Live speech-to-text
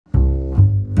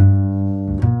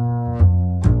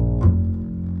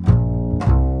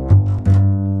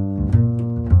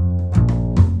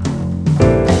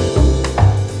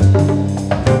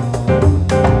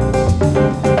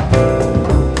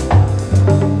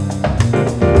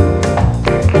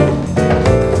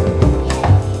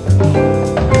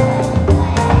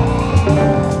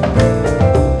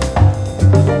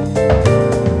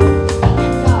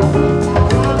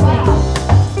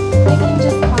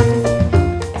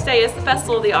Friday is the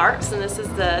Festival of the Arts, and this is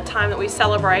the time that we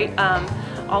celebrate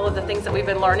all of the things that we've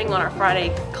been learning on our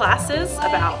Friday classes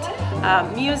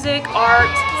about music, art,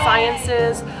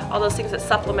 sciences, all those things that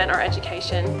supplement our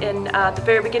education. In the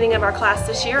very beginning of our class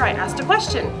this year, I asked a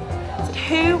question. I said,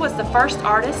 who was the first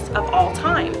artist of all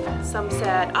time? Some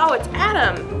said, oh, it's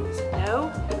Adam. I said,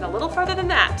 no, even a little further than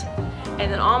that.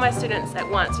 And then all my students at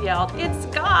once yelled, it's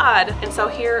God! And so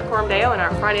here at Coram Deo in our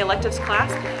Friday electives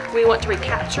class, we want to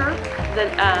recapture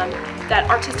that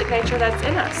artistic nature that's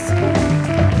in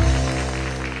us.